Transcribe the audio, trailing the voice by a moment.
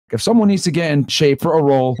If someone needs to get in shape for a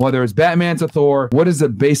role, whether it's Batman to Thor, what is the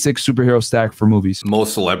basic superhero stack for movies?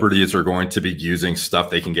 Most celebrities are going to be using stuff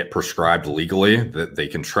they can get prescribed legally, that they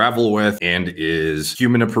can travel with, and is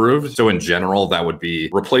human approved. So in general, that would be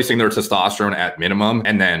replacing their testosterone at minimum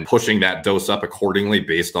and then pushing that dose up accordingly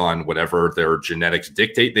based on whatever their genetics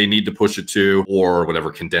dictate they need to push it to, or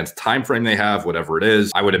whatever condensed time frame they have, whatever it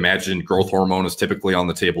is. I would imagine growth hormone is typically on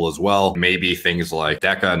the table as well. Maybe things like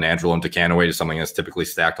DECA, nandrolone decanoate is something that's typically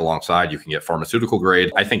stacked alongside. You can get pharmaceutical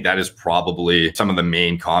grade. I think that is probably some of the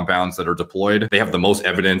main compounds that are deployed. They have the most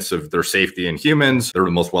evidence of their safety in humans. They're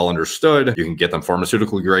the most well understood. You can get them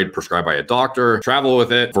pharmaceutical grade prescribed by a doctor, travel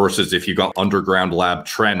with it, versus if you got underground lab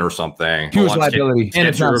Tren or something. Huge liability. And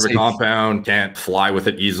it's not safe. A compound, can't fly with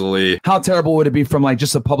it easily. How terrible would it be from like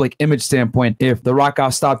just a public image standpoint if The Rock got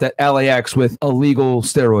stopped at LAX with illegal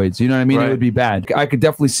steroids? You know what I mean? Right. It would be bad. I could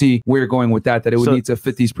definitely see where you're going with that, it would need to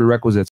fit these prerequisites.